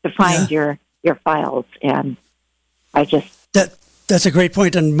to find your files. And that's a great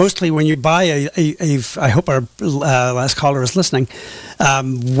point. And mostly when you buy I hope our last caller is listening,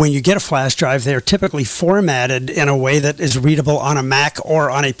 when you get a flash drive, they're typically formatted in a way that is readable on a Mac or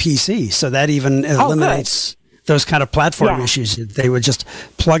on a PC. So that even eliminates those kind of platform issues. They would just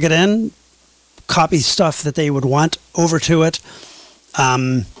plug it in, copy stuff that they would want over to it,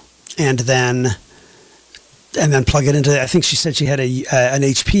 and then plug it into. I think she said she had an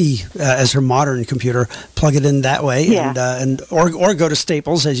HP as her modern computer. Plug it in that way, or go to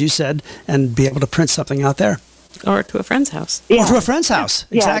Staples, as you said, and be able to print something out there, or to a friend's house. Or to a friend's house,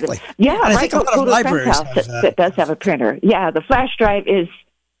 exactly. And I think a lot of libraries that does have a printer. Yeah, the flash drive is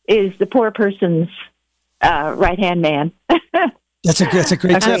the poor person's right hand man. That's a great tip.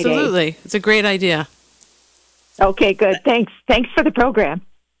 Absolutely, it's a great idea. Okay, good. Thanks for the program.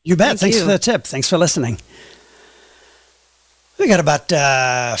 You bet. Thanks for the tip. Thanks for listening. We got about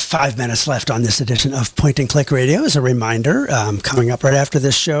 5 minutes left on this edition of Point and Click Radio. As a reminder, coming up right after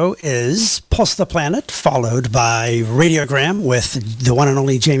this show is Pulse the Planet, followed by Radiogram with the one and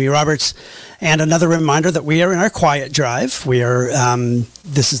only Jamie Roberts. And another reminder that we are in our quiet drive. We are.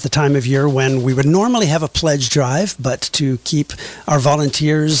 This is the time of year when we would normally have a pledge drive, but to keep our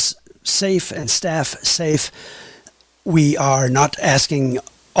volunteers safe and staff safe, we are not asking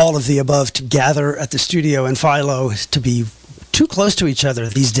all of the above to gather at the studio in Philo to be too close to each other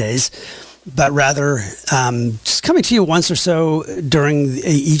these days, but rather just coming to you once or so during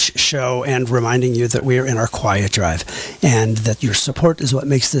each show and reminding you that we are in our quiet drive, and that your support is what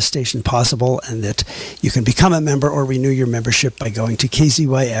makes this station possible, and that you can become a member or renew your membership by going to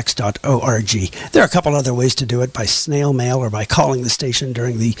kzyx.org. There are a couple other ways to do it: by snail mail or by calling the station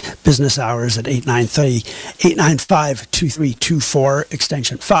during the business hours at 895-2324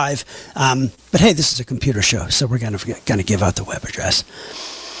 extension 5. But hey, this is a computer show, so we're going to give out the web address.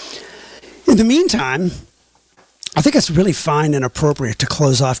 In the meantime, I think it's really fine and appropriate to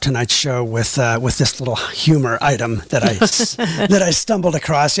close off tonight's show with this little humor item that I stumbled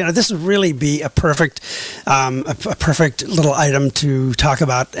across. This would really be a perfect little item to talk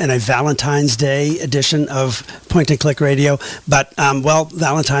about in a Valentine's Day edition of Point and Click Radio. But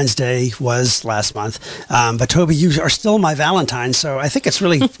Valentine's Day was last month. But Toby, you are still my Valentine, so I think it's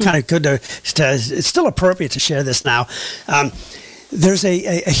really kind of good to. It's still appropriate to share this now. There's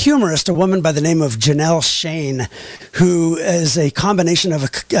a humorist, a woman by the name of Janelle Shane, who is a combination of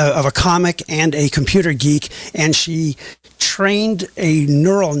a comic and a computer geek, and she trained a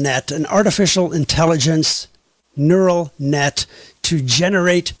neural net, an artificial intelligence neural net, to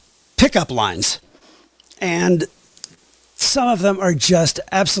generate pickup lines. And some of them are just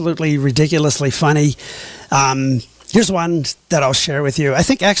absolutely ridiculously funny. Here's one that I'll share with you. I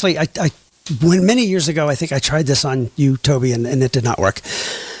think actually I many years ago, I think I tried this on you, Toby, and it did not work.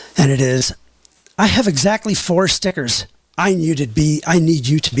 And it is, I have exactly 4 stickers. I need you to be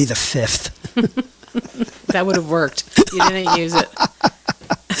the 5th. That would have worked. You didn't use it.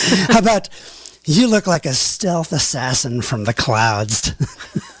 How about, you look like a stealth assassin from the clouds.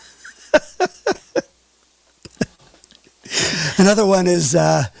 Another one is,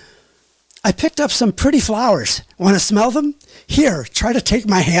 I picked up some pretty flowers. Want to smell them? Here, try to take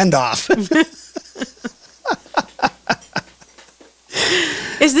my hand off.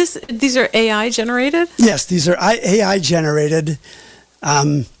 These are AI generated? Yes, these are AI generated.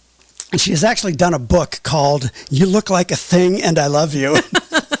 And she has actually done a book called You Look Like a Thing and I Love You.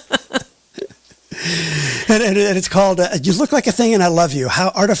 and it's called You Look Like a Thing and I Love You, How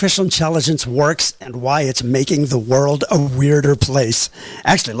Artificial Intelligence Works and Why It's Making the World a Weirder Place.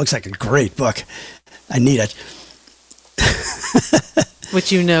 Actually, it looks like a great book. I need it.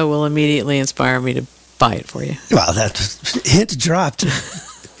 Which will immediately inspire me to buy it for you. Well, that hint dropped.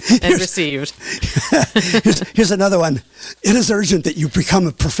 And received. Here's another one. It is urgent that you become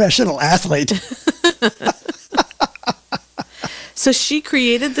a professional athlete. So she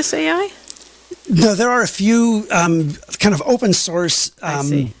created this AI? No, there are a few kind of open source. I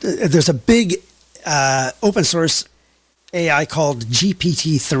see. There's a big open source AI called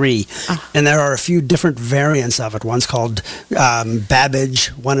GPT-3, and there are a few different variants of it. One's called Babbage,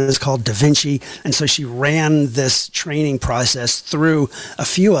 one is called Da Vinci, and so she ran this training process through a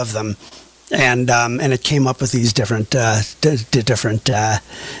few of them, and it came up with these different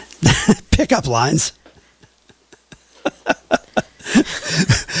pickup lines.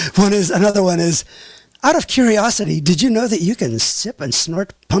 Another one is, out of curiosity, did you know that you can sip and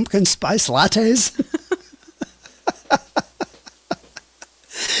snort pumpkin spice lattes?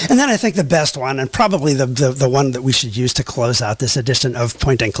 And then I think the best one, and probably the one that we should use to close out this edition of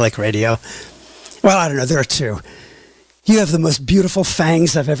Point and Click Radio. Well, I don't know, there are 2. You have the most beautiful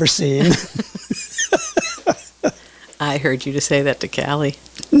fangs I've ever seen. I heard you to say that to Callie.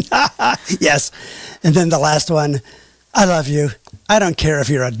 Yes. And then the last one, I love you. I don't care if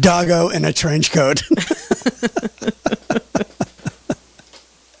you're a doggo in a trench coat.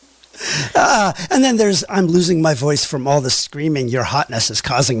 And then there's, I'm losing my voice from all the screaming your hotness is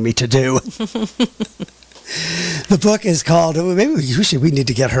causing me to do. The book is called, maybe we need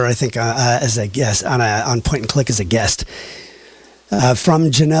to get her, I think, as a guest, on Point and Click as a guest.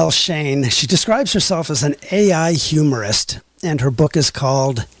 From Janelle Shane. She describes herself as an AI humorist, and her book is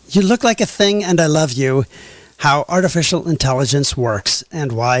called You Look Like a Thing and I Love You, How Artificial Intelligence Works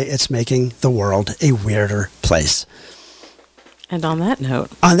and Why It's Making the World a Weirder Place. And on that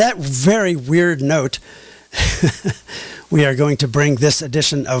note. On that very weird note, we are going to bring this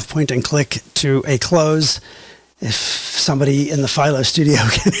edition of Point and Click to a close. If somebody in the Philo studio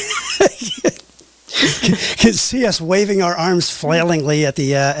can see us waving our arms flailingly at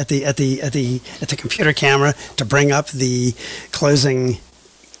the computer camera to bring up the closing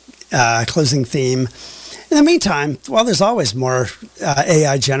theme. In the meantime, well, there's always more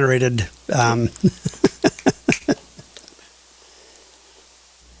AI generated.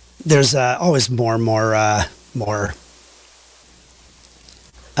 There's always more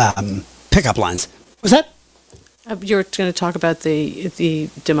pickup lines. Was that? You're going to talk about the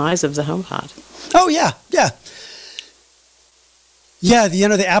demise of the HomePod. Oh yeah.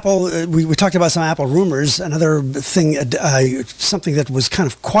 The Apple. We talked about some Apple rumors. Another thing, something that was kind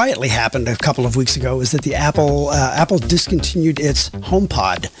of quietly happened a couple of weeks ago, is that the Apple discontinued its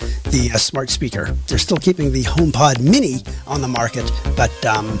HomePod, the smart speaker. They're still keeping the HomePod Mini on the market, but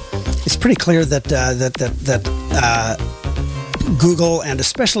it's pretty clear that Google and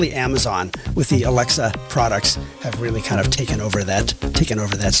especially Amazon with the Alexa products have really kind of taken over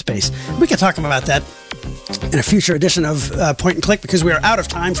that space. We can talk about that in a future edition of Point and Click, because we are out of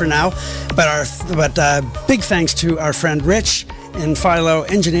time for now. But big thanks to our friend Rich in Philo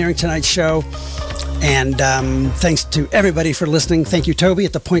engineering tonight's show, and thanks to everybody for listening. Thank you, Toby,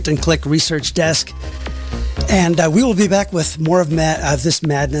 at the Point and Click research desk. And we will be back with more of this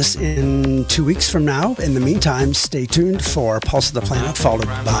madness in 2 weeks from now. In the meantime, stay tuned for Pulse of the Planet, followed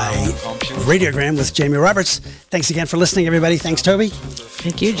by Radiogram with Jamie Roberts. Thanks again for listening, everybody. Thanks, Toby.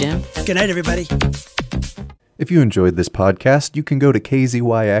 Thank you, Jim. Good night, everybody. If you enjoyed this podcast, you can go to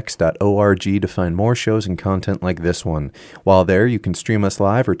kzyx.org to find more shows and content like this one. While there, you can stream us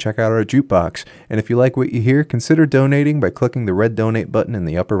live or check out our jukebox. And if you like what you hear, consider donating by clicking the red donate button in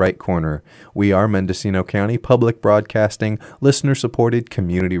the upper right corner. We are Mendocino County Public Broadcasting, listener-supported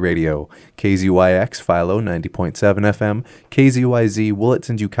community radio. KZYX, Philo 90.7 FM, KZYZ, Willits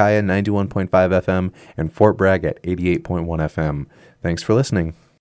and Ukiah 91.5 FM, and Fort Bragg at 88.1 FM. Thanks for listening.